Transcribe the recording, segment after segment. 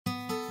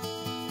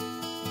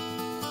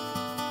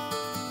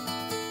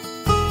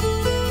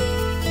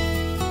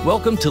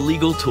Welcome to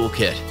Legal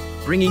Toolkit,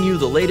 bringing you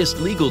the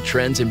latest legal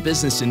trends and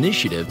business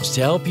initiatives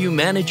to help you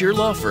manage your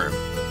law firm.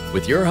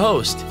 With your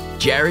host,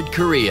 Jared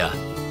Correia.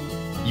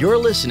 You're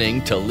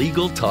listening to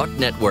Legal Talk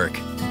Network.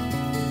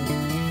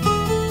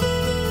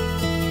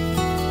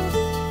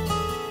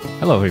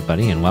 Hello,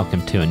 everybody, and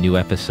welcome to a new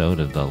episode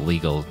of the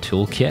Legal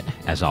Toolkit,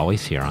 as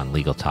always, here on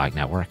Legal Talk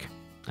Network.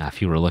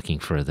 If you were looking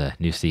for the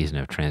new season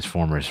of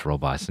Transformers: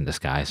 Robots in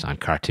Disguise on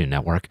Cartoon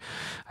Network,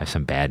 I have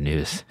some bad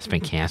news. It's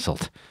been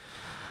canceled.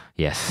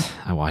 Yes,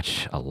 I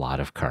watch a lot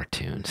of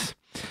cartoons.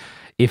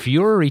 If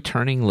you're a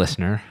returning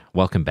listener,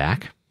 welcome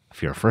back.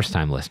 If you're a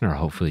first-time listener,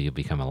 hopefully you'll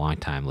become a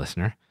long-time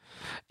listener.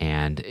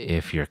 And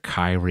if you're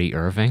Kyrie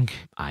Irving,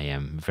 I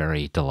am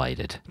very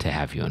delighted to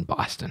have you in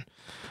Boston.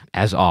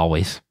 As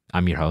always,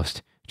 I'm your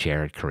host,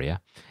 Jared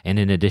Correia. And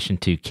in addition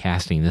to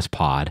casting this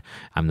pod,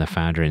 I'm the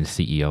founder and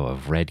CEO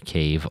of Red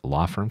Cave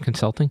Law Firm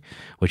Consulting,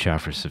 which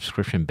offers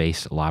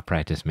subscription-based law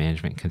practice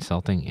management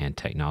consulting and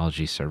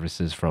technology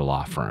services for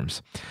law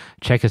firms.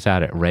 Check us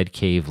out at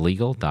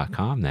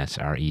redcavelegal.com. That's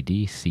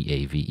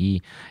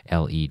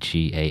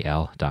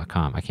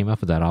redcavelegal.com. I came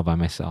up with that all by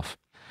myself.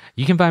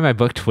 You can buy my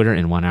book, Twitter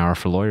in 1 Hour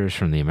for Lawyers,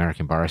 from the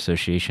American Bar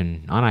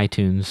Association on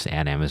iTunes,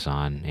 at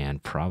Amazon,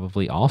 and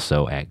probably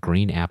also at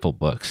Green Apple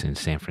Books in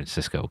San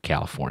Francisco,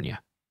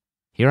 California.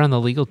 Here on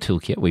the Legal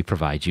Toolkit, we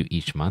provide you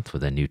each month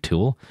with a new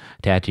tool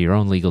to add to your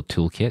own legal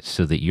toolkit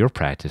so that your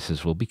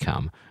practices will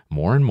become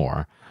more and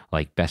more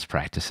like best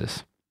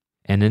practices.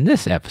 And in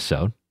this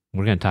episode,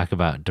 we're going to talk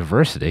about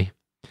diversity,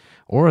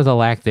 or the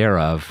lack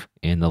thereof,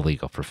 in the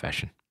legal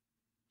profession.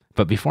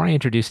 But before I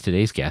introduce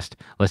today's guest,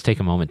 let's take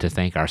a moment to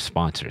thank our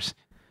sponsors.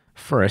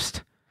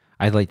 First,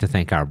 I'd like to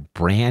thank our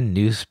brand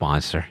new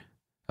sponsor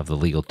of the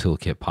Legal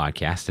Toolkit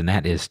podcast, and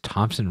that is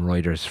Thomson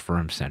Reuters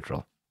Firm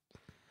Central.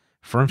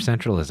 Firm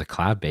Central is a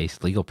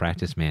cloud-based legal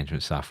practice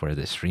management software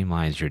that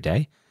streamlines your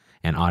day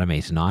and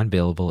automates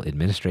non-billable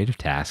administrative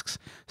tasks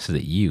so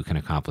that you can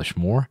accomplish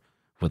more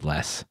with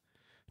less.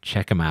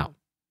 Check them out.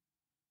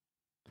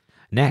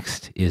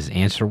 Next is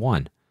Answer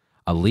One,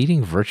 a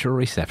leading virtual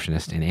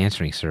receptionist and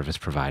answering service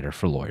provider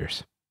for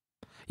lawyers.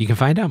 You can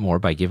find out more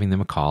by giving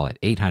them a call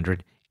at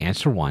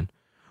 800-ANSWER1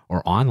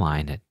 or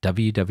online at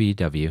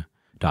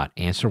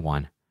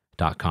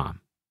www.answer1.com.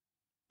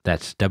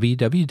 That's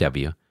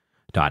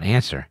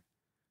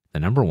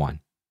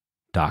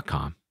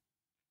www.answer1.com.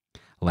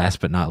 Last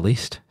but not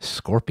least,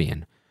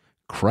 Scorpion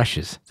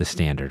crushes the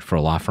standard for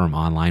law firm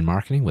online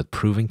marketing with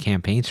proven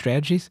campaign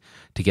strategies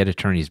to get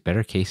attorneys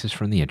better cases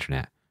from the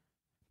internet.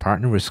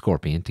 Partner with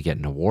Scorpion to get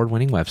an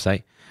award-winning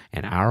website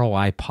and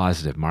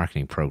ROI-positive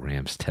marketing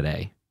programs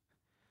today.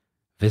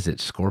 Visit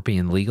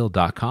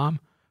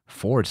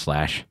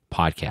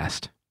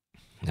scorpionlegal.com/podcast.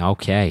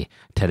 Okay,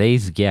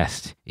 today's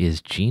guest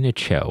is Jeena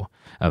Cho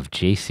of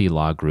JC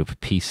Law Group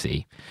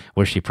PC,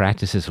 where she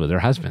practices with her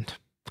husband.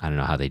 I don't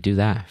know how they do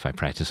that. If I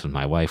practiced with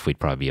my wife, we'd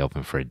probably be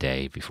open for a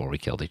day before we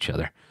killed each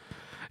other.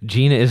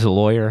 Jeena is a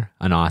lawyer,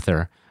 an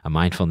author, a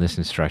mindfulness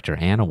instructor,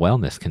 and a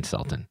wellness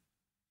consultant.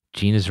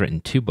 Jeena's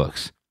written 2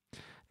 books,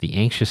 The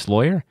Anxious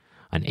Lawyer,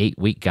 an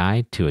 8-week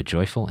guide to a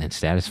joyful and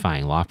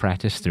satisfying law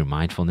practice through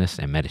mindfulness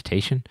and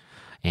meditation,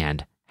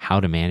 and How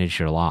to Manage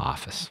Your Law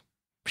Office.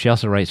 She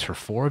also writes for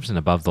Forbes and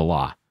Above the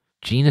Law.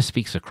 Jeena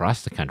speaks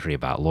across the country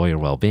about lawyer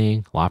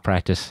well-being, law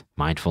practice,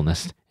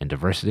 mindfulness, and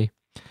diversity.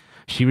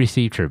 She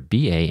received her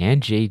BA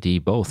and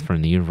JD both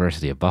from the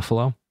University of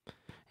Buffalo,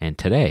 and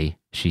today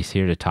she's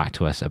here to talk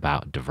to us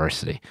about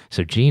diversity.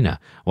 So Jeena,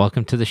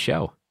 welcome to the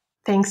show.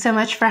 Thanks so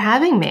much for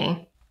having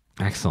me.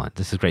 Excellent.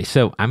 This is great.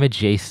 So I'm a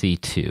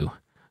JC2.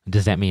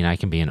 Does that mean I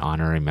can be an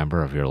honorary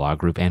member of your law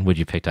group? And would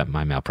you pick up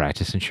my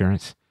malpractice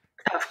insurance?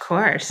 Of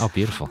course. Oh,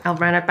 beautiful. I'll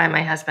run it by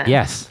my husband.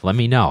 Yes. Let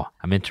me know.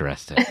 I'm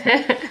interested.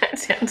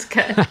 Sounds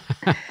good.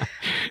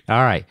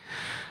 All right.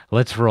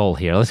 Let's roll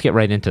here. Let's get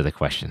right into the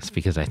questions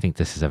because I think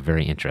this is a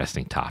very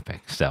interesting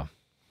topic. So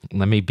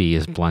let me be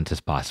as blunt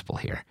as possible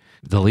here.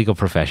 The legal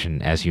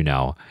profession, as you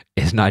know,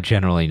 is not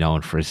generally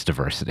known for its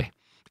diversity.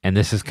 And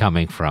this is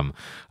coming from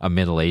a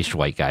middle-aged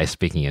white guy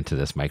speaking into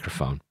this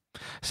microphone.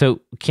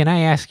 So can I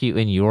ask you,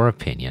 in your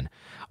opinion,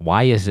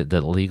 why is it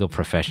that the legal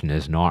profession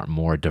is not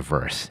more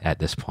diverse at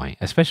this point,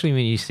 especially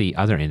when you see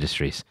other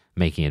industries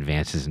making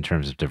advances in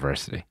terms of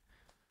diversity?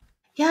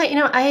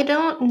 Yeah, I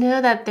don't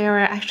know that there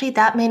are actually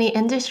that many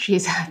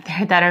industries out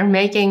there that are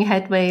making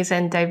headways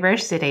in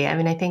diversity. I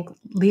mean, I think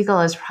legal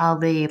is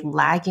probably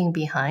lagging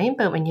behind,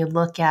 but when you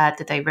look at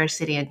the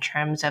diversity in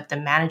terms of the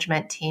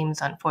management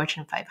teams on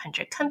Fortune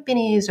 500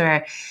 companies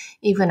or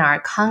even our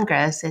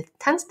Congress, it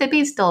tends to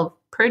be still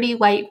pretty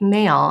white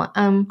male.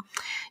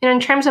 In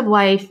terms of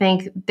why I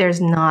think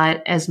there's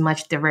not as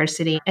much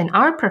diversity in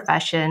our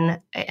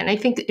profession, and I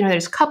think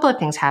there's a couple of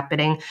things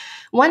happening.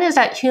 One is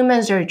that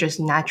humans are just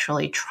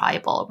naturally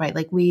tribal, right?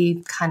 Like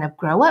we kind of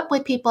grow up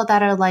with people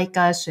that are like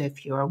us. So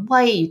if you're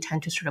white, you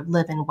tend to sort of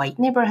live in white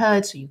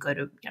neighborhoods. So you go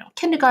to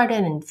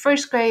kindergarten and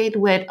first grade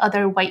with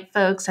other white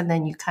folks, and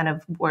then you kind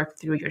of work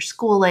through your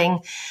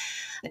schooling.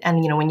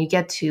 And, when you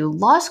get to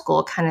law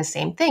school, kind of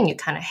same thing. You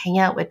kind of hang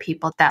out with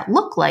people that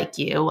look like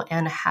you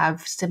and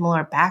have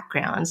similar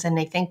backgrounds. And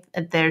I think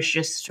that there's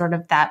just sort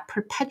of that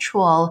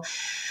perpetual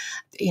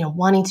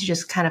wanting to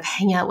just kind of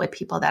hang out with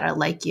people that are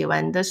like you.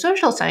 And the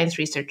social science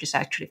research is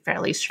actually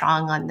fairly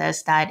strong on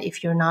this, that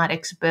if you're not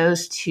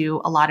exposed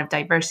to a lot of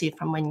diversity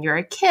from when you're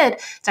a kid,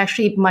 it's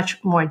actually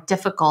much more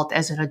difficult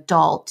as an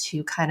adult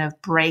to kind of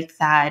break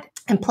that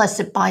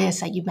implicit bias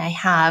that you may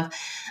have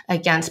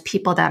against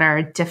people that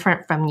are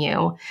different from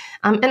you.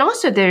 And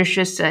also there's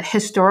just a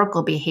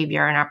historical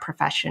behavior in our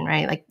profession,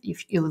 right? Like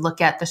if you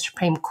look at the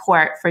Supreme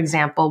Court, for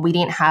example, we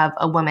didn't have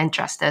a woman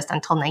justice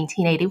until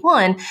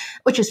 1981,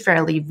 which is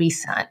fairly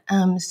recent.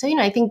 So,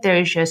 I think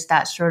there's just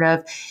that sort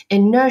of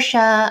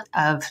inertia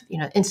of,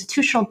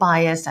 institutional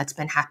bias that's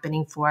been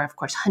happening for, of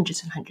course,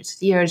 hundreds and hundreds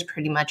of years,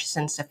 pretty much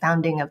since the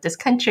founding of this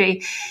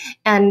country.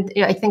 And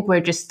I think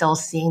we're just still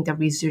seeing the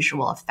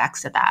residual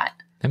effects of that.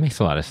 That makes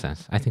a lot of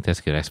sense. I think that's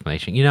a good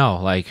explanation.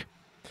 Like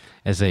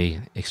as a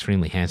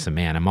extremely handsome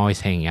man, I'm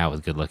always hanging out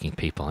with good-looking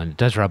people, and it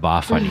does rub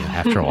off on you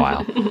after a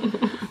while.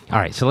 All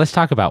right, so let's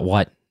talk about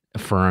what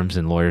firms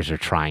and lawyers are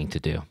trying to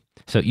do.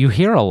 So you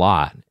hear a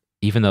lot,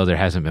 even though there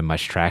hasn't been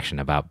much traction,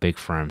 about big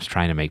firms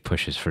trying to make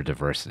pushes for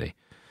diversity.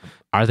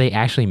 Are they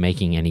actually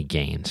making any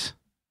gains?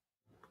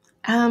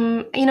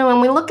 When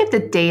we look at the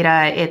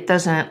data, it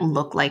doesn't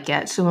look like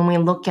it. So when we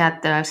look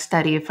at the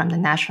study from the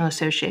National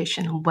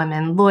Association of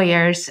Women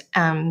Lawyers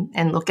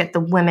and look at the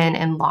women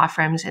in law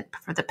firms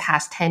for the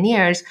past 10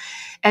 years,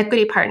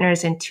 Equity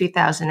Partners in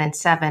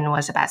 2007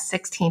 was about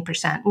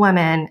 16%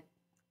 women.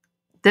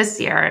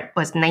 This year it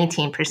was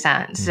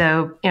 19%.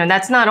 So,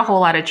 that's not a whole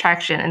lot of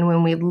traction. And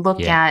when we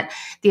look at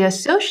the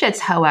associates,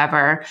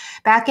 however,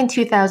 back in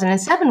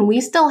 2007,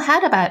 we still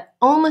had about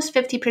almost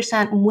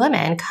 50%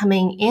 women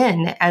coming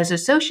in as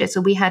associates. So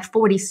we had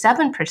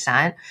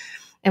 47%.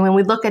 And when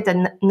we look at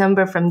the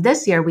number from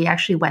this year, we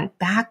actually went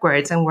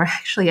backwards and we're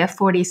actually at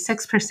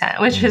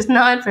 46%, which is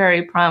not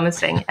very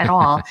promising at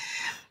all.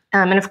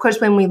 And of course,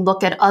 when we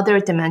look at other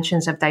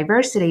dimensions of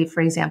diversity,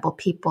 for example,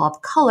 people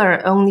of color,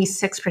 only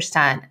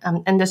 6%,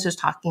 and this was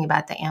talking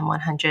about the AM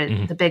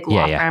 100, the big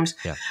law firms,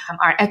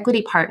 our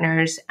equity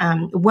partners,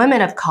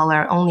 women of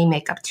color only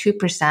make up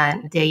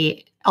 2%,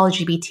 the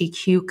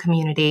LGBTQ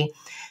community,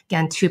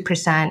 again,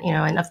 2%,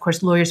 and of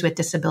course, lawyers with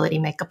disability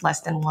make up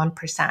less than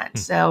 1%.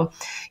 So,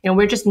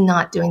 we're just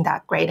not doing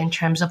that great in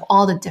terms of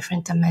all the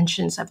different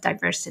dimensions of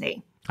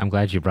diversity. I'm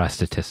glad you brought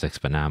statistics,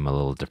 but now I'm a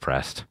little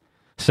depressed.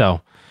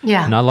 So,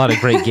 not a lot of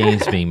great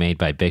gains being made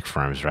by big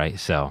firms, right?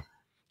 So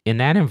in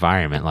that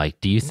environment,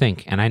 do you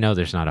think, and I know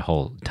there's not a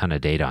whole ton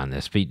of data on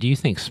this, but do you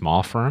think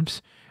small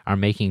firms are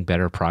making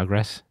better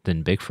progress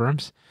than big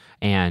firms?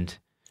 And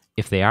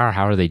if they are,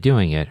 how are they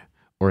doing it?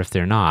 Or if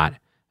they're not,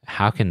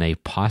 how can they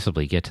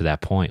possibly get to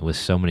that point with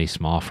so many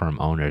small firm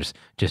owners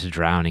just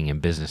drowning in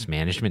business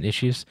management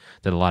issues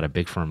that a lot of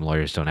big firm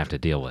lawyers don't have to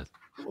deal with?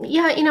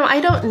 Yeah,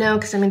 I don't know,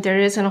 because there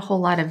isn't a whole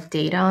lot of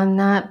data on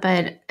that,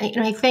 but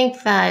I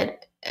think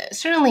that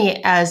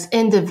certainly as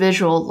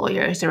individual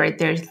lawyers, right,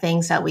 there are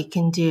things that we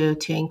can do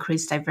to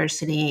increase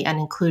diversity and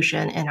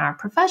inclusion in our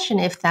profession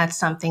if that's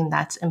something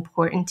that's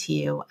important to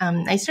you.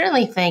 I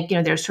certainly think,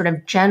 there's sort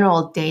of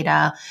general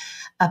data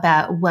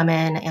about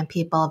women and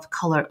people of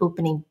color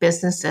opening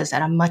businesses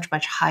at a much,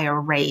 much higher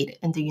rate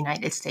in the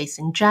United States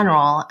in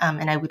general.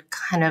 And I would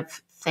kind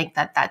of think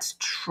that that's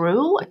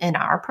true in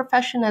our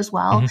profession as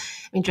well.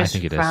 Just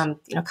from,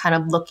 kind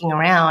of looking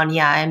around,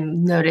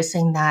 I'm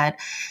noticing that,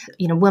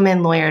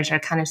 women lawyers are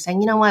kind of saying,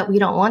 what, we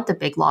don't want the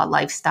big law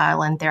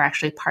lifestyle. And they're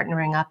actually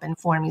partnering up and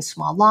forming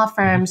small law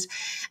firms.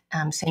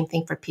 Same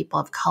thing for people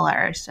of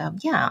color. So,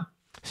 yeah.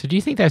 So do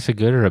you think that's a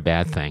good or a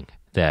bad thing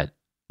that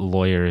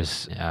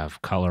lawyers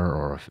of color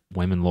or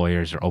women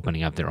lawyers are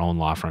opening up their own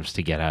law firms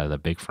to get out of the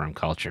big firm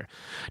culture?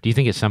 Do you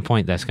think at some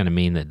point that's going to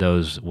mean that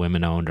those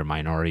women-owned or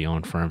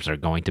minority-owned firms are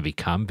going to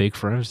become big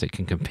firms that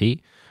can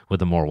compete with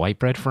the more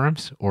white-bread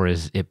firms? Or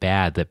is it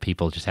bad that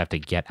people just have to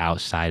get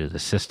outside of the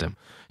system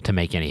to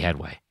make any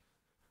headway?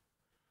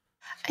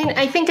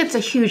 I think it's a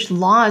huge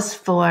loss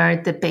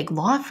for the big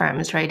law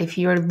firms, right? If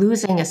you're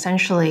losing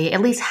essentially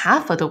at least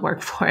half of the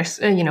workforce,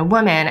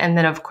 women, and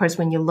then of course,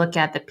 when you look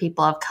at the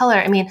people of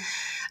color,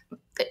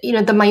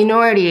 the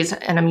minorities,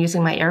 and I'm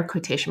using my air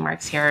quotation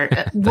marks here,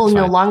 will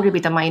no longer be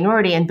the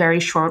minority in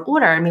very short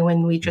order.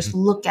 When we just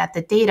look at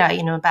the data,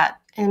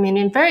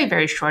 in very,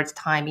 very short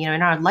time,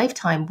 in our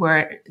lifetime,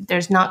 where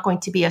there's not going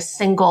to be a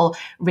single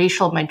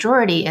racial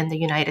majority in the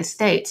United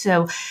States.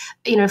 So,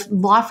 if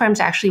law firms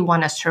actually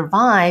want to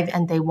survive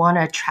and they want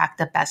to attract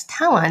the best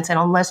talents, and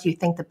unless you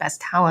think the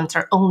best talents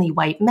are only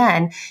white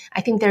men,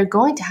 I think they're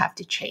going to have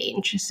to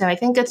change. So I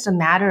think it's a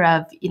matter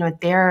of,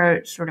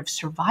 their sort of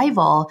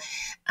survival,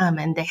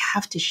 and they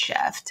have to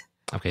shift.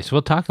 Okay, so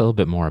we'll talk a little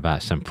bit more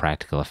about some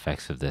practical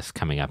effects of this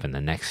coming up in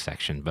the next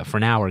section. But for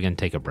now, we're going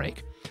to take a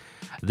break.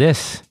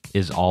 This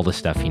is all the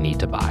stuff you need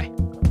to buy.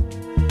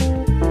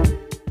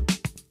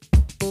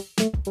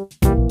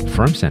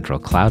 Firm Central,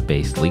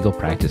 cloud-based legal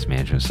practice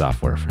management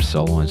software for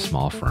solo and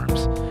small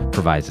firms,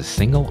 provides a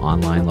single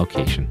online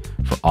location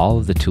for all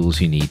of the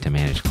tools you need to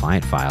manage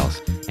client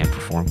files and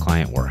perform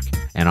client work,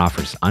 and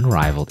offers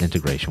unrivaled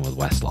integration with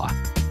Westlaw.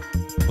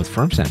 With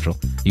Firm Central,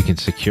 you can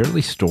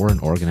securely store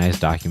and organize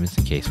documents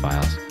and case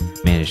files,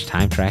 manage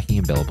time tracking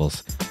and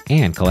billables,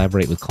 and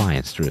collaborate with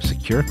clients through a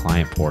secure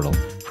client portal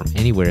from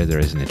anywhere there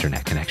is an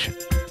internet connection.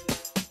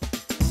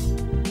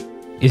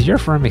 Is your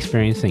firm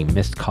experiencing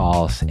missed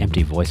calls,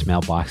 empty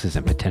voicemail boxes,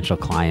 and potential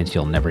clients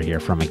you'll never hear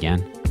from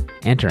again?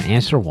 Enter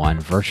Answer One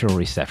Virtual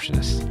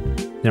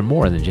Receptionists. They're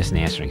more than just an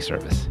answering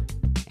service.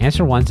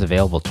 Answer One's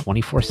available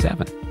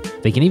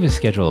 24/7. They can even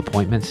schedule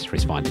appointments,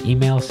 respond to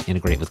emails,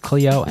 integrate with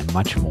Clio, and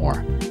much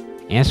more.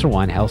 Answer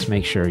One helps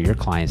make sure your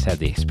clients have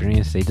the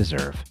experience they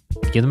deserve.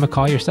 Give them a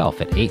call yourself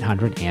at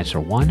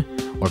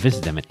 800-ANSWER1 or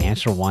visit them at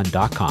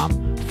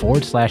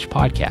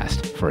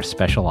answer1.com/podcast for a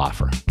special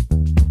offer.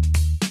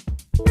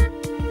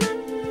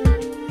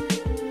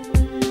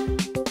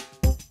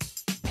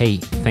 Hey,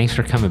 thanks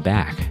for coming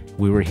back.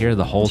 We were here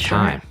the whole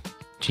time.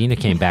 Jeena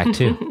came back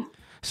too.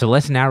 So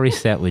let's now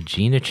reset with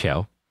Jeena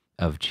Cho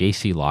of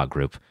JC Law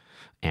Group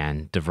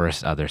and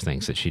diverse other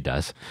things that she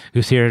does,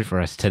 who's here for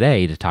us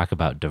today to talk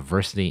about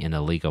diversity in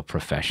the legal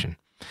profession.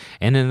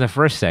 And in the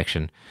first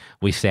section,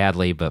 we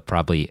sadly, but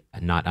probably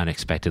not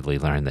unexpectedly,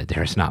 learned that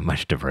there's not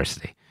much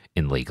diversity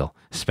in legal,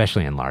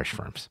 especially in large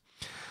firms.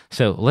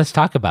 So let's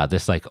talk about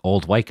this like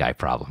old white guy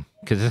problem,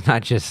 because it's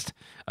not just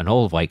an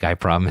old white guy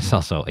problem, it's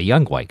also a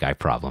young white guy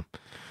problem.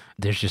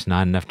 There's just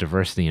not enough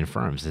diversity in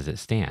firms as it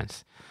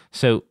stands.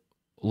 So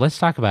let's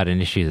talk about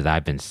an issue that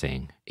I've been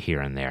seeing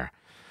here and there.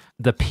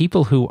 The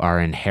people who are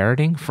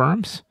inheriting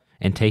firms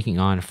and taking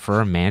on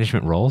firm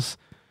management roles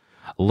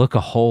look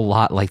a whole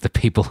lot like the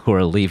people who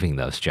are leaving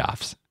those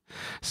jobs.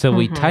 So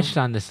we touched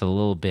on this a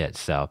little bit.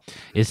 So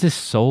is this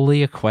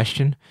solely a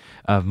question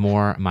of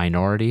more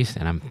minorities,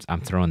 and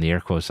I'm throwing the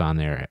air quotes on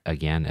there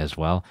again as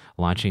well,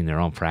 launching their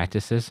own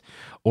practices?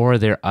 Or are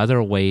there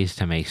other ways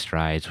to make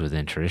strides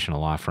within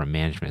traditional law firm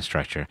management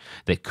structure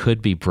that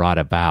could be brought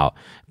about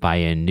by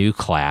a new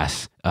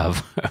class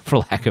of, for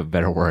lack of a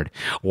better word,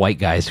 white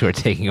guys who are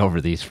taking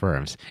over these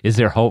firms? Is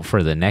there hope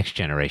for the next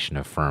generation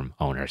of firm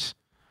owners?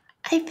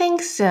 I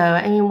think so.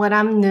 I mean, what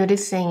I'm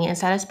noticing is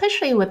that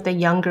especially with the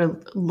younger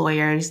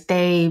lawyers,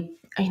 they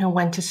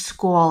went to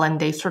school and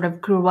they sort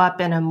of grew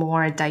up in a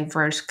more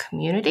diverse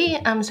community.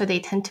 So they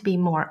tend to be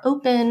more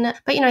open.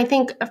 But, I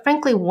think,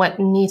 frankly, what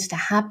needs to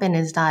happen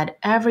is that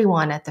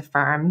everyone at the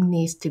firm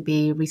needs to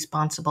be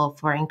responsible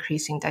for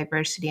increasing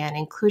diversity and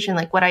inclusion.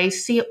 Like what I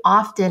see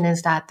often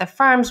is that the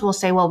firms will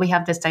say, well, we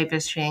have this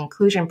diversity and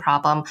inclusion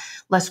problem.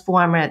 Let's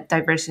form a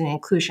diversity and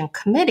inclusion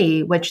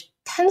committee, which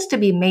tends to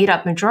be made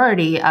up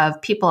majority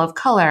of people of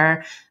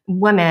color,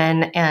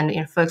 women,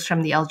 and folks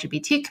from the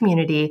LGBT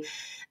community.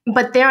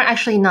 But they're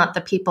actually not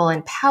the people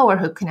in power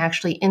who can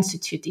actually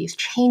institute these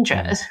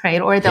changes,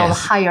 right? Or they'll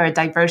hire a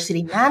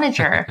diversity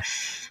manager.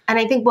 And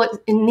I think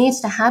what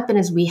needs to happen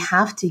is we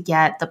have to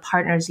get the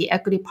partners, the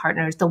equity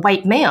partners, the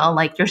white male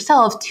like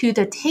yourself to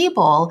the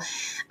table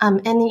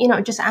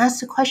and just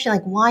ask the question,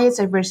 like, why is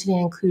diversity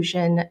and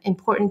inclusion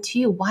important to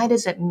you? Why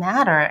does it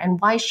matter?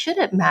 And why should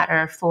it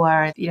matter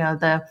for,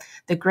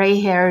 the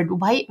gray-haired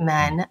white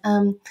men?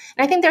 And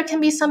I think there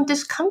can be some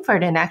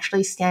discomfort in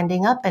actually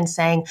standing up and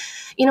saying,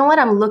 you know what,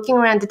 I'm looking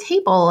around the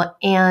table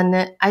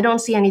and I don't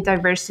see any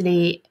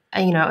diversity.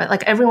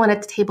 Like everyone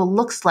at the table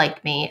looks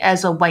like me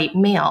as a white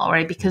male,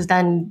 right? Because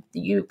then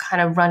you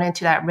kind of run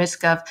into that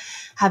risk of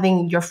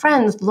having your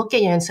friends look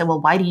at you and say, well,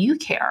 why do you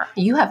care?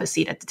 You have a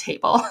seat at the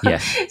table.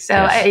 Yes. So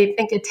yes. I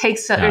think it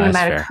takes a certain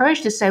amount of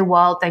courage to say,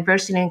 well,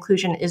 diversity and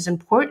inclusion is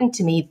important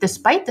to me,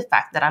 despite the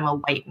fact that I'm a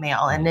white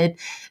male. And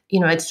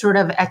it's sort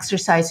of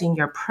exercising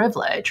your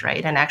privilege,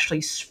 right? And actually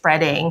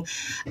spreading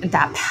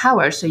that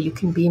power so you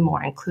can be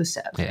more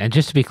inclusive. And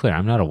just to be clear,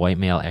 I'm not a white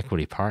male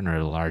equity partner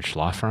at a large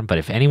law firm, but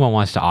if anyone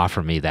wants to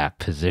offer me that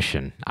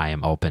position, I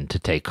am open to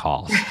take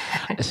calls.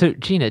 So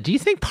Jeena, do you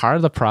think part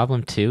of the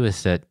problem too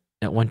is that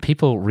when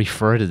people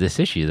refer to this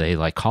issue, they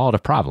call it a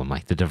problem,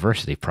 like the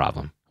diversity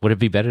problem? Would it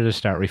be better to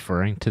start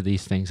referring to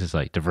these things as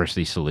like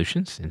diversity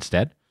solutions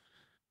instead?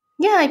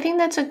 Yeah, I think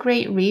that's a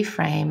great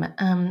reframe.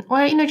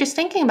 Or just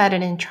thinking about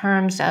it in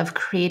terms of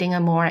creating a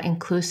more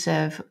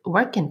inclusive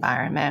work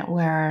environment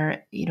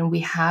where, we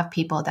have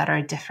people that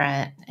are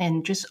different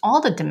and just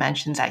all the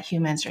dimensions that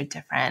humans are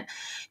different,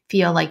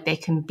 feel like they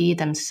can be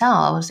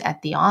themselves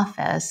at the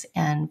office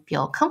and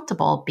feel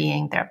comfortable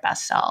being their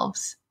best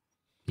selves.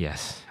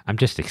 Yes, I'm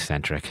just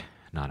eccentric,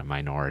 not a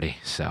minority.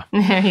 So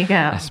there you go.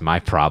 That's my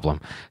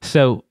problem.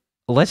 So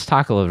let's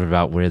talk a little bit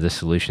about where the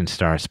solution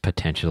starts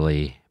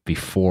potentially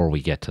before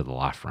we get to the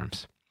law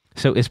firms.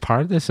 So is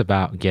part of this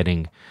about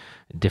getting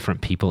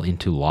different people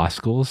into law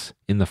schools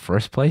in the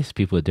first place,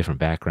 people with different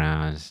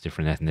backgrounds,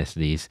 different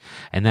ethnicities?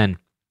 And then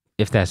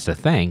if that's the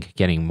thing,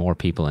 getting more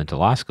people into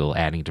law school,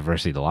 adding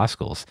diversity to law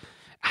schools,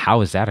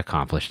 how is that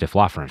accomplished if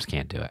law firms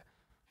can't do it?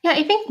 Yeah,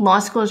 I think law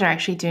schools are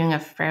actually doing a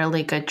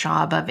fairly good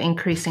job of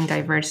increasing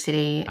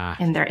diversity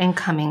in their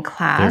incoming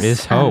class. There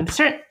is hope.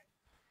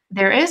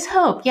 There is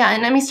hope. Yeah.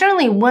 And I mean,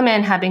 certainly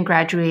women have been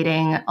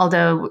graduating,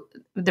 although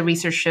the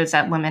research shows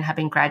that women have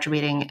been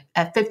graduating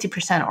at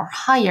 50% or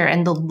higher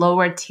in the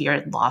lower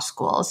tier law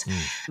schools.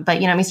 But,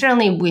 I mean,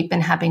 certainly we've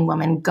been having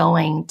women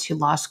going to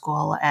law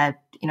school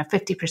at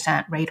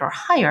 50% rate or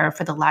higher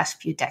for the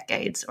last few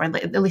decades, or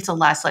at least the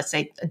last, let's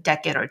say, a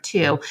decade or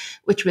two,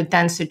 which would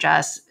then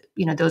suggest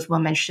those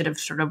women should have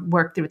sort of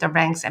worked through the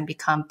ranks and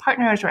become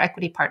partners or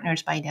equity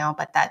partners by now,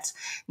 but that's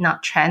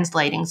not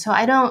translating. So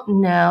I don't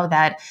know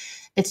that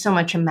it's so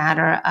much a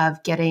matter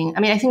of getting, I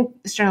mean, I think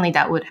certainly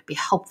that would be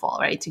helpful,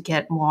 right? To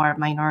get more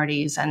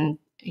minorities and,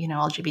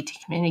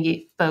 LGBT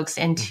community folks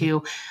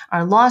into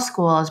our law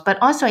schools. But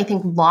also I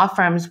think law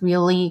firms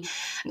really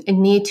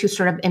need to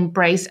sort of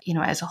embrace,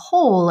 as a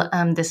whole,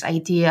 this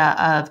idea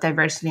of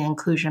diversity and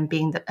inclusion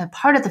being a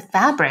part of the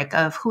fabric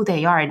of who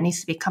they are. It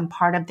needs to become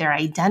part of their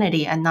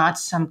identity and not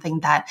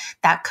something that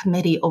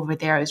committee over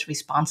there is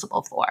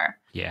responsible for.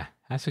 Yeah,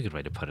 that's a good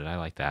way to put it. I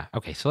like that.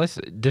 Okay, so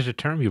there's a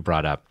term you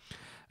brought up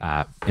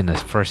in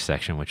this first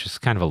section, which is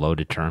kind of a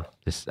loaded term,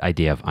 this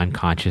idea of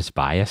unconscious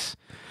bias.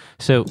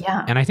 So,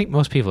 and I think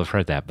most people have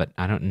heard that, but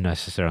I don't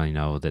necessarily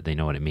know that they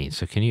know what it means.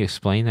 So can you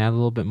explain that a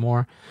little bit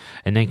more?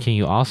 And then can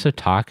you also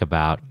talk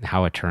about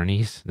how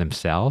attorneys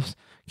themselves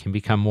can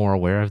become more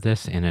aware of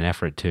this in an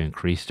effort to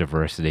increase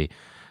diversity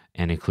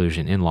and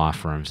inclusion in law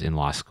firms, in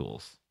law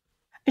schools?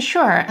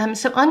 Sure.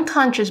 So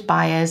unconscious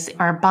bias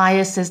are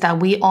biases that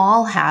we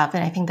all have.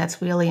 And I think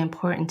that's really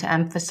important to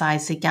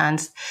emphasize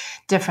against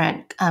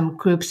different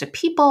groups of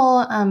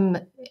people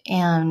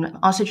and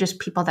also just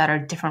people that are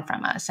different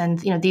from us. And,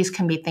 these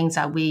can be things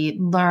that we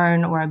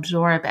learn or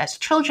absorb as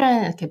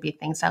children. It could be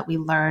things that we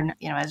learn,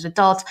 as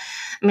adults.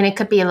 I mean, it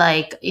could be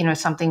like,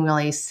 something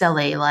really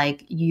silly,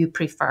 like you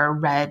prefer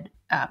red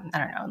I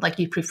don't know, like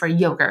you prefer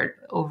yogurt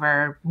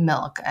over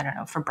milk, I don't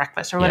know, for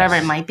breakfast or whatever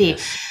it might be.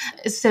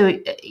 So,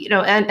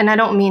 and I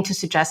don't mean to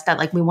suggest that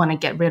like we want to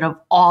get rid of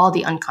all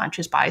the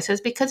unconscious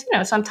biases because,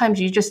 sometimes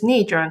you just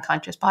need your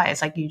unconscious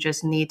bias. Like you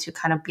just need to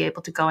kind of be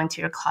able to go into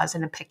your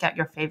closet and pick out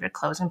your favorite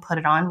clothes and put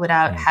it on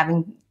without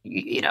having,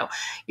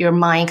 your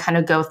mind kind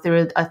of go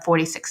through a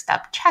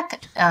 46-step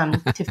check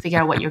to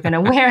figure out what you're going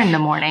to wear in the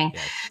morning.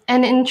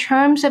 And in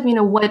terms of,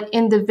 what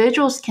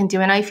individuals can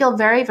do, and I feel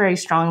very, very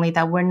strongly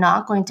that we're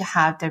not going to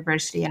have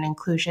diversity and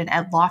inclusion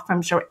at law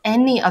firms or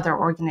any other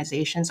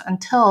organizations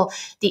until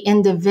the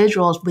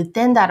individuals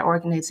within that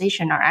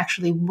organization are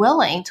actually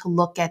willing to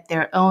look at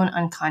their own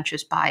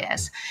unconscious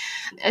bias.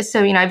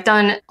 So, I've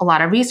done a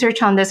lot of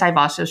research on this. I've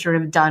also sort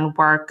of done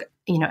work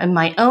in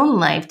my own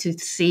life to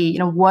see,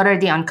 what are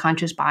the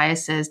unconscious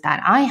biases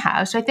that I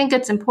have. So I think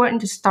it's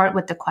important to start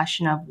with the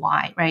question of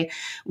why, right?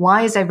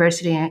 Why is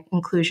diversity and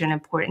inclusion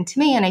important to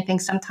me? And I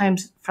think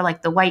sometimes for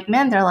like the white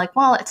men, they're like,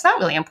 well, it's not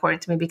really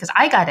important to me because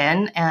I got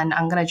in and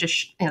I'm going to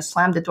just,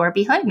 slam the door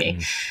behind me.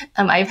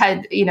 I've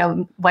had,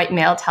 white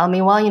male tell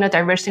me, well,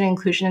 diversity and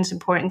inclusion is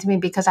important to me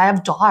because I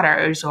have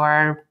daughters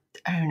or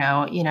I don't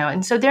know,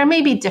 and so there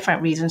may be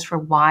different reasons for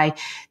why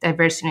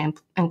diversity and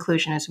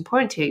inclusion is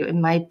important to you. It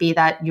might be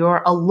that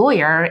you're a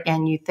lawyer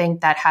and you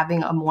think that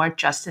having a more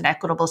just and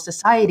equitable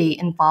society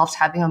involves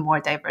having a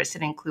more diverse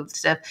and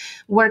inclusive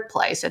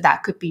workplace. So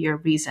that could be your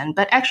reason,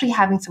 but actually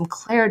having some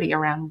clarity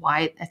around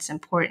why it's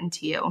important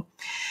to you.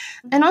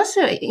 And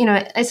also,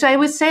 so I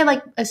would say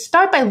like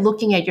start by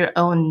looking at your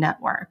own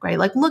network, right?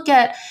 Like look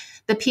at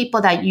the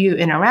people that you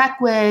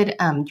interact with,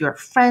 your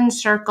friend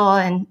circle,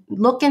 and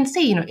look and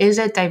see, is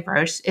it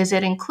diverse? Is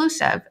it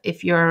inclusive?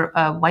 If you're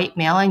a white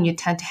male and you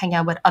tend to hang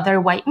out with other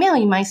white male,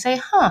 you might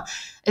say,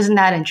 isn't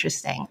that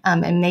interesting?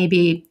 And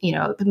maybe,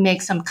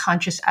 make some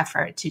conscious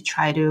effort to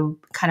try to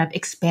kind of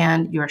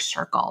expand your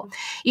circle.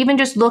 Even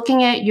just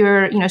looking at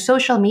your,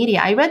 social media.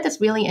 I read this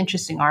really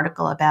interesting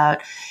article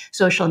about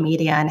social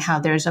media and how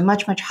there's a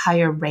much, much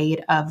higher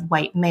rate of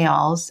white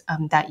males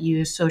that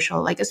use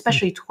social, like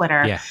especially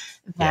Twitter,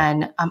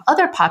 than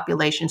other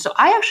populations. So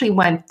I actually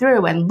went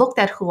through and looked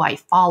at who I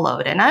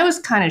followed. And I was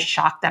kind of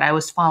shocked that I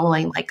was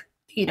following like,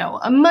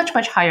 a much,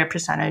 much higher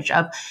percentage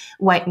of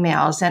white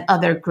males and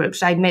other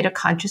groups. I made a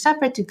conscious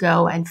effort to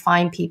go and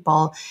find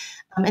people.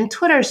 And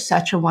Twitter is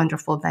such a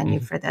wonderful venue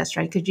for this,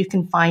 right? Because you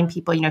can find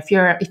people, if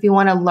you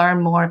want to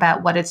learn more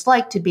about what it's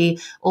like to be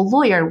a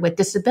lawyer with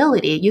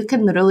disability, you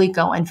can literally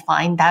go and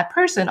find that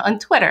person on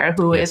Twitter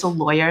who is a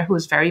lawyer who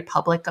is very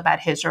public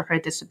about his or her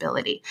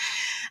disability.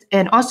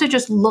 And also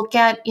just look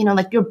at,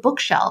 like your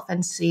bookshelf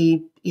and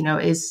see,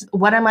 is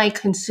what am I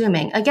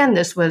consuming? Again,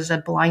 this was a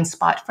blind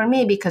spot for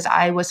me because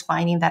I was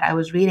finding that I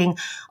was reading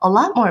a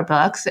lot more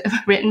books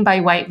written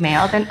by white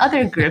male than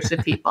other groups of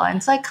people. And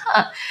it's like,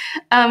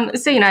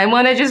 so, I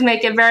want to just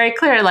make it very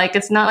clear, like,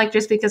 it's not like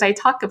just because I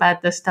talk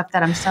about this stuff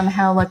that I'm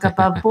somehow like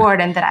above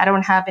board and that I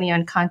don't have any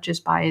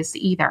unconscious bias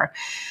either.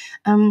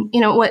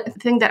 What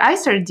thing that I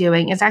started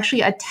doing is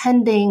actually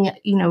attending,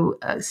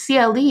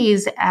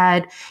 CLEs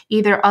at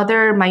either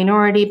other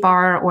minority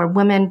bar or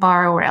women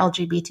bar or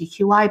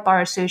LGBTQI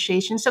bar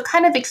associations. So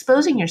kind of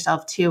exposing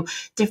yourself to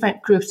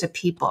different groups of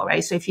people,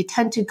 right? So if you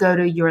tend to go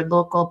to your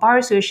local bar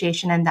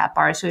association and that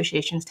bar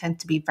associations tend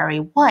to be very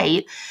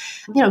white,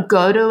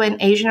 go to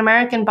an Asian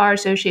American Bar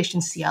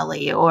Association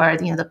CLE or,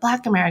 the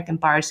Black American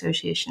Bar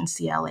Association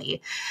CLE.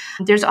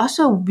 There's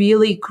also a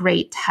really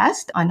great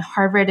test on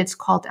Harvard. It's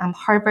called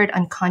Harvard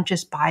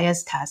Unconscious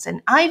Bias Test.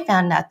 And I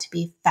found that to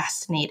be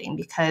fascinating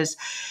because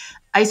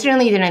I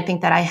certainly didn't think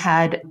that I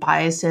had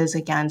biases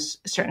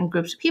against certain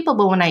groups of people,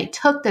 but when I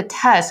took the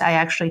test, I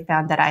actually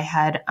found that I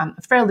had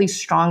a fairly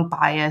strong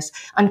bias,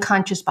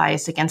 unconscious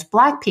bias against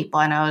Black people.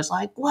 And I was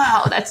like,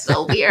 wow, that's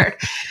so weird.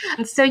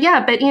 And so,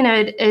 yeah, but,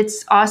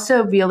 it's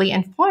also really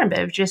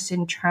informative just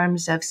in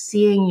terms of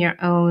seeing your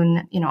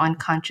own,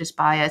 unconscious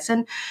bias.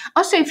 And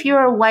also, if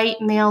you're a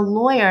white male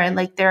lawyer,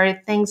 like there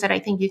are things that I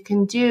think you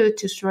can do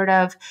to sort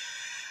of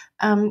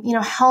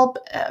help,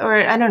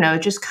 or I don't know,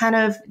 just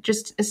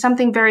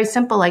something very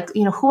simple like,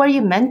 who are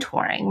you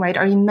mentoring, right?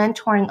 Are you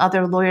mentoring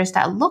other lawyers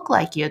that look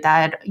like you,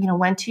 that,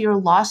 went to your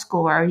law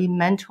school? Or are you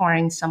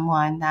mentoring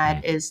someone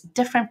that is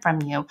different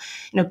from you?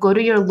 Go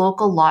to your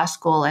local law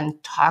school and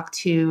talk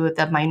to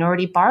the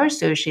Minority Bar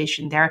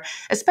Association there,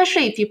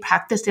 especially if you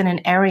practice in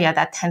an area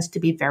that tends to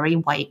be very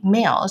white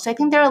male. So I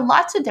think there are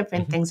lots of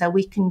different things that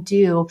we can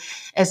do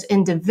as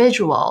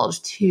individuals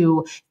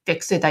to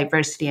fix the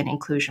diversity and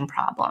inclusion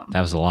problem.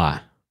 That was a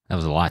lot. That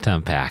was a lot to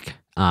unpack.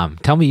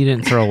 Tell me you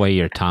didn't throw away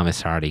your Thomas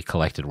Hardy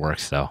collected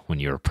works, though, when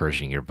you were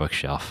purging your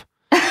bookshelf.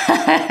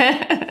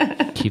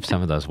 Keep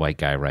some of those white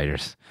guy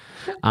writers.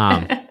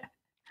 All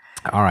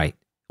right.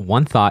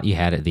 One thought you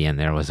had at the end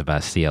there was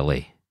about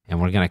CLE, and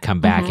we're going to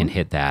come back and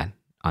hit that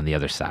on the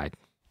other side.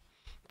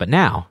 But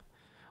now,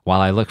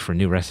 while I look for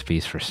new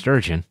recipes for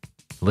sturgeon,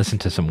 listen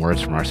to some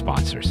words from our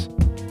sponsors.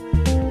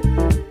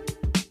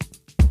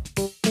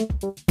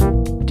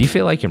 Do you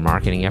feel like your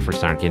marketing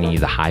efforts aren't getting you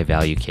the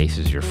high-value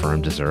cases your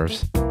firm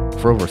deserves?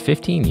 For over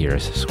 15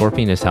 years,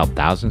 Scorpion has helped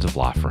thousands of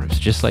law firms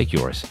just like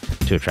yours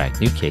to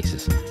attract new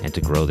cases and to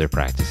grow their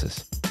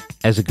practices.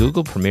 As a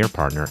Google Premier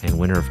Partner and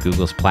winner of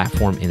Google's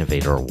Platform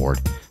Innovator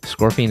Award,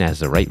 Scorpion has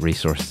the right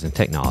resources and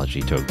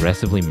technology to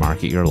aggressively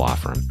market your law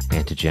firm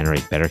and to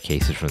generate better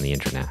cases from the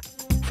internet.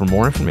 For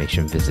more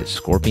information, visit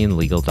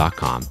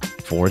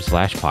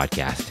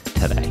scorpionlegal.com/podcast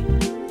today.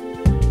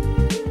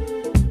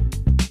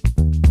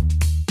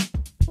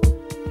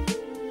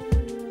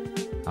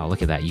 Oh,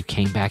 look at that. You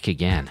came back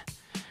again.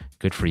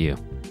 Good for you.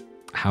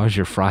 How was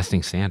your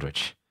frosting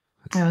sandwich?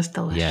 It was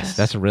delicious. Yes,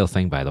 that's a real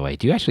thing, by the way.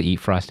 Do you actually eat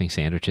frosting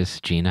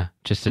sandwiches, Jeena?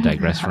 Just to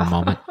digress for a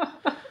moment.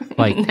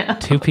 Like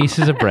 2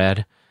 pieces of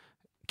bread,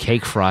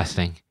 cake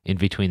frosting in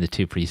between the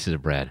 2 pieces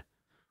of bread.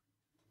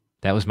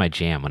 That was my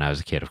jam when I was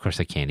a kid. Of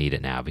course, I can't eat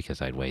it now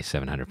because I'd weigh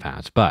 700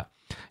 pounds, but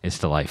it's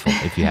delightful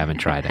if you haven't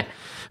tried it.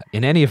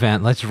 In any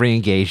event, let's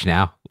re-engage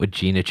now with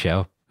Jeena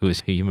Cho, who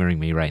is humoring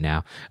me right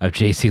now, of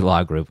JC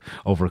Law Group,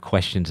 over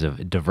questions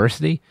of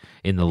diversity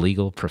in the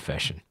legal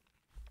profession.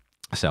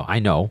 So I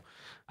know,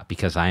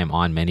 because I am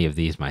on many of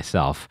these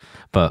myself,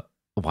 but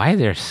why are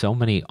there so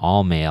many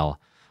all-male,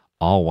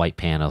 all-white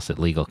panels at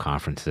legal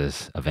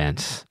conferences,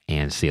 events,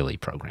 and CLE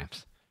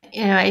programs?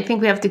 I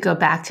think we have to go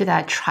back to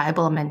that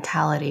tribal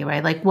mentality,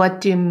 right? Like,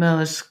 what do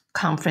most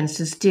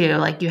conferences do?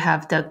 Like, you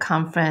have the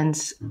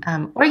conference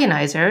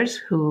organizers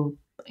who,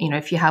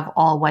 if you have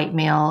all white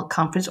male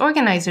conference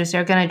organizers,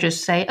 they're going to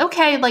just say,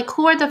 okay, like,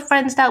 who are the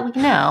friends that we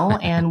know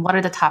and what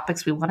are the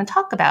topics we want to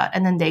talk about?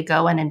 And then they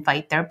go and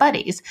invite their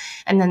buddies.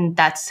 And then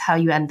that's how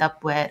you end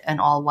up with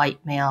an all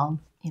white male,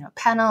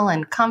 panel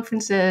and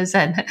conferences.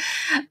 And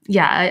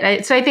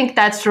so I think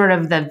that's sort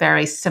of the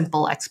very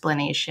simple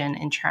explanation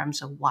in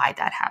terms of why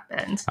that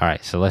happens. All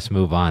right. So let's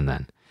move on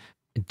then.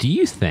 Do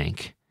you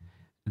think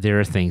there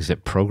are things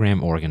that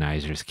program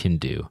organizers can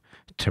do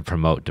to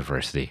promote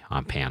diversity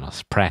on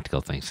panels,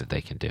 practical things that they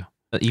can do?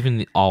 Even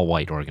the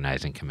all-white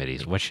organizing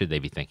committees, what should they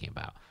be thinking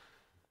about?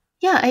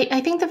 Yeah,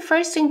 I think the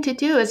first thing to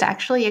do is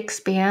actually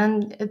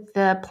expand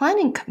the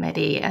planning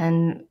committee.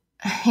 And,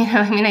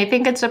 I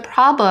think it's a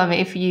problem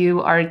if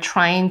you are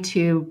trying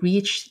to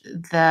reach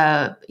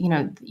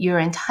your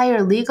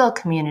entire legal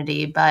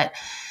community, but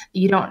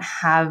you don't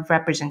have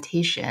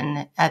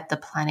representation at the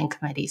planning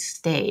committee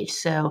stage.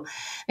 So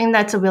I think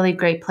that's a really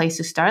great place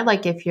to start.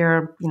 Like if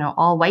you're,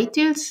 all white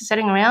dudes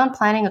sitting around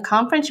planning a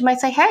conference, you might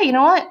say, hey, you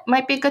know what? It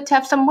might be good to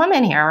have some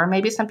women here or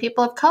maybe some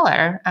people of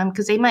color,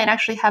 because they might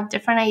actually have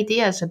different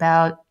ideas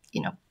about,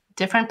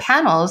 different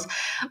panels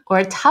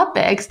or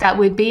topics that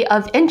would be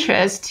of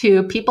interest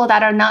to people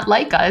that are not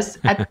like us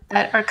that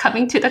are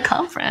coming to the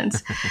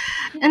conference.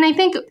 And I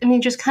think,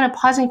 just kind of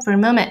pausing for a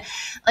moment,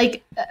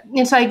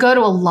 so I go to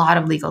a lot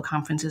of legal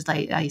conferences.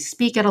 I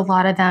speak at a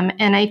lot of them.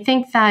 And I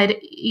think that,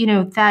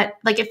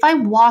 if I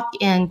walk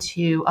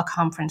into a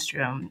conference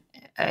room,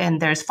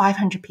 and there's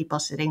 500 people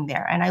sitting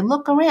there. And I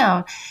look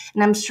around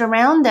and I'm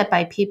surrounded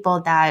by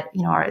people that,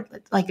 are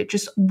like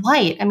just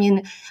white. I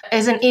mean,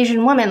 as an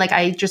Asian woman, like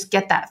I just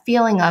get that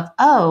feeling of,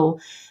 oh,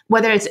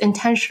 whether it's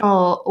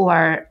intentional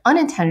or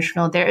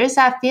unintentional, there is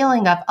that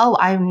feeling of, oh,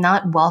 I'm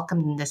not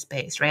welcomed in this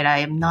space, right? I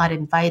am not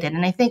invited.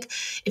 And I think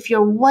if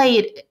you're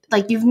white,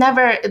 like you've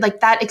never, like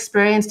that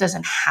experience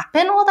doesn't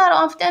happen all that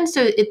often.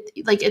 So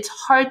it's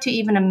hard to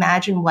even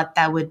imagine what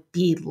that would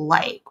be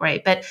like,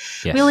 right? But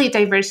Yes. Really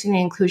diversity and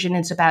inclusion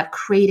is about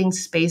creating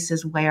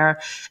spaces where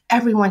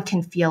everyone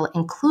can feel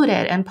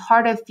included. And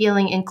part of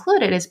feeling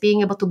included is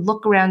being able to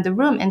look around the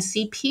room and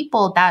see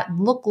people that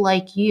look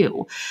like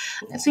you.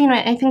 So,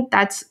 I think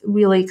that's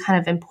really kind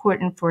of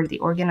important for the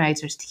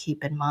organizers to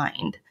keep in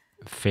mind.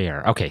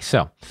 Fair. Okay,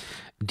 so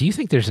do you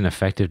think there's an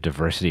effective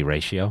diversity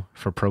ratio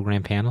for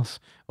program panels?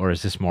 Or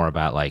is this more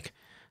about like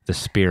the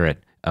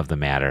spirit of the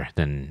matter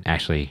than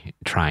actually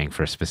trying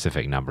for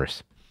specific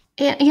numbers?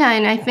 Yeah,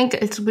 and I think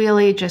it's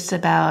really just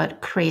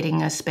about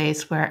creating a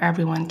space where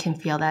everyone can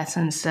feel that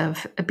sense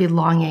of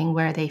belonging,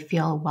 where they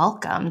feel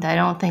welcomed. I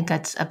don't think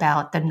it's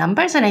about the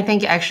numbers. And I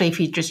think actually if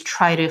you just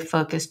try to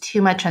focus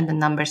too much on the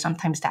numbers,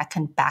 sometimes that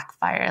can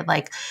backfire.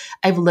 Like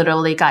I've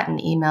literally gotten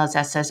emails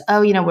that says,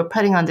 oh, we're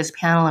putting on this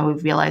panel and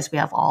we've realized we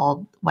have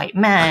all white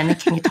men.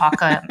 Can you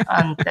talk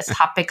on this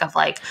topic of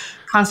like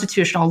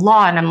constitutional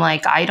law? And I'm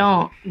like, I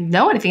don't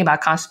know anything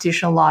about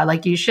constitutional law.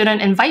 Like you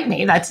shouldn't invite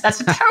me. That's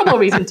a terrible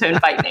reason to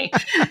invite me.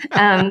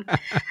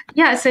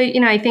 So,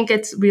 I think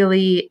it's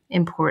really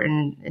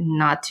important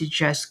not to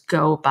just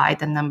go by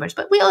the numbers,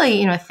 but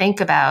really, think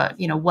about,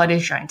 what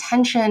is your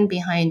intention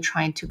behind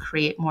trying to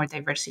create more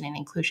diversity and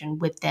inclusion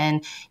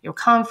within your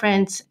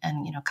conference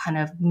and, kind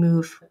of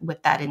move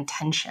with that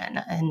intention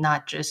and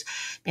not just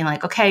being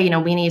like, okay,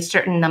 we need a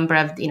certain number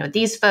of,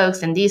 these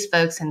folks and these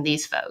folks and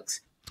these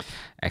folks.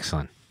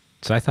 Excellent.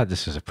 So I thought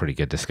this was a pretty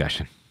good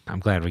discussion. I'm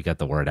glad we got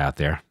the word out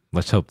there.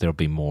 Let's hope there'll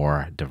be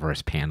more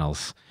diverse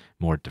panels,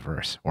 more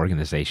diverse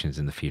organizations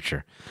in the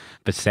future.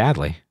 But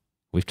sadly,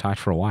 we've talked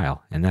for a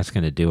while, and that's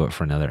going to do it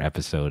for another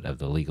episode of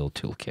the Legal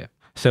Toolkit.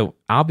 So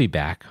I'll be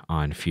back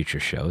on future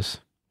shows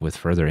with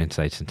further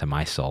insights into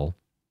my soul,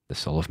 the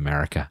soul of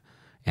America,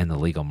 and the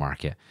legal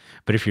market.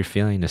 But if you're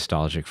feeling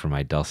nostalgic for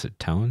my dulcet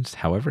tones,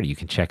 however, you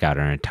can check out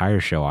our entire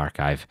show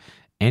archive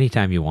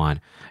anytime you want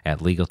at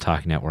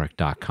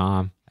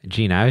LegalTalkNetwork.com.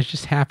 Jeena, I was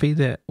just happy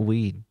that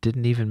we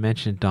didn't even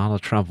mention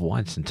Donald Trump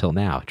once until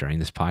now during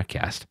this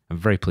podcast. I'm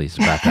very pleased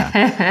about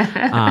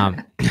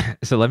that.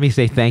 So let me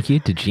say thank you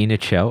to Jeena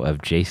Cho of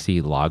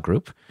JC Law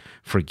Group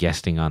for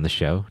guesting on the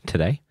show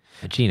today.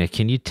 Jeena,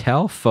 can you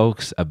tell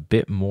folks a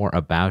bit more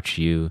about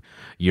you,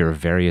 your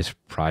various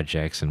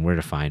projects, and where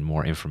to find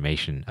more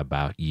information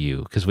about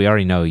you? Because we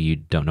already know you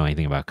don't know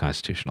anything about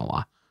constitutional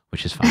law,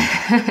 which is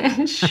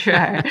fine.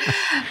 Sure.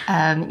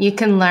 You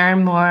can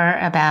learn more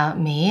about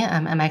me.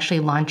 I'm actually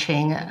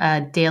launching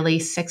a daily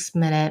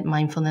 6-minute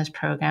mindfulness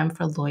program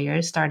for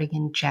lawyers starting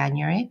in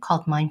January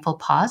called Mindful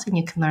Pause. And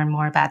you can learn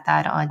more about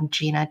that on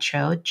Jeena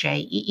Cho,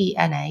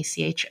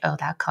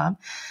 JeenaCho.com.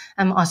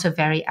 I'm also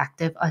very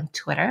active on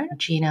Twitter,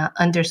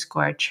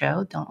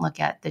 Jeena_Cho. Don't look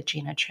at the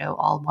Jeena Cho,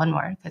 all one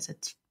word, because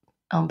it's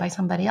owned by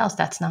somebody else.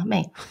 That's not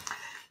me.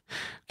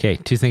 Okay,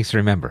 2 things to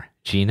remember.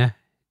 Jeena,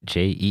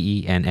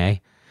 Jeena.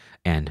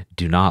 And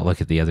do not look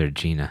at the other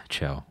Jeena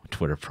Cho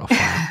Twitter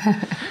profile.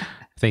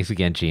 Thanks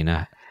again,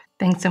 Jeena.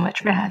 Thanks so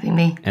much for having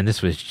me. And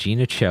this was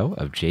Jeena Cho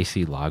of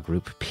JC Law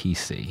Group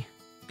PC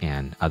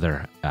and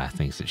other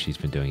things that she's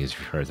been doing, as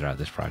you've heard throughout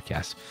this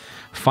broadcast.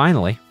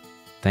 Finally,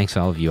 thanks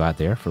all of you out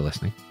there for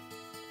listening.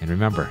 And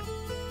remember,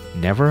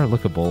 never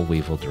look a boll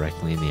weevil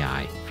directly in the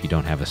eye if you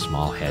don't have a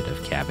small head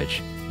of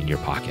cabbage in your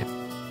pocket.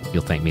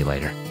 You'll thank me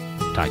later.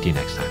 Talk to you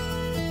next time.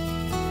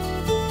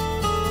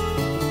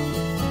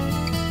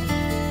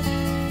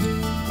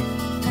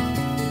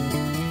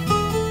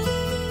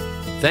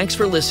 Thanks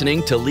for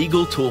listening to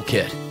Legal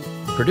Toolkit,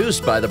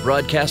 produced by the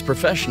broadcast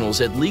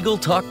professionals at Legal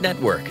Talk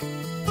Network.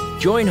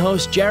 Join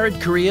host Jared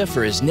Correia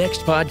for his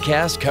next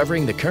podcast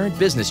covering the current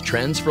business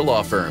trends for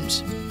law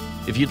firms.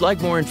 If you'd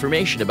like more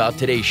information about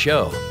today's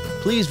show,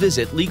 please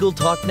visit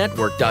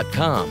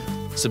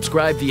LegalTalkNetwork.com.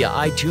 Subscribe via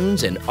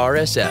iTunes and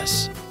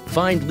RSS.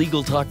 Find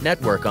Legal Talk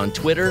Network on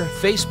Twitter,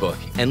 Facebook,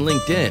 and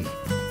LinkedIn.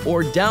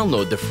 Or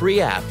download the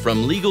free app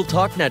from Legal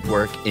Talk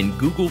Network in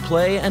Google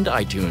Play and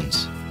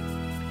iTunes.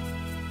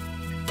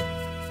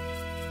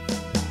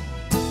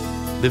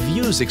 The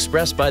views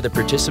expressed by the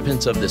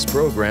participants of this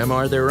program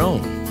are their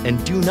own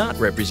and do not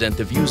represent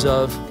the views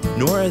of,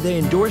 nor are they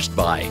endorsed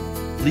by,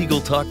 Legal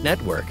Talk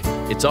Network,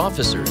 its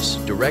officers,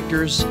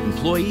 directors,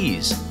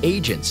 employees,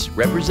 agents,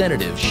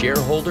 representatives,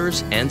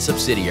 shareholders, and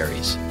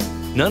subsidiaries.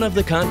 None of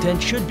the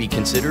content should be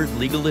considered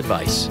legal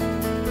advice.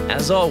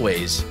 As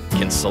always,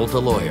 consult a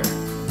lawyer.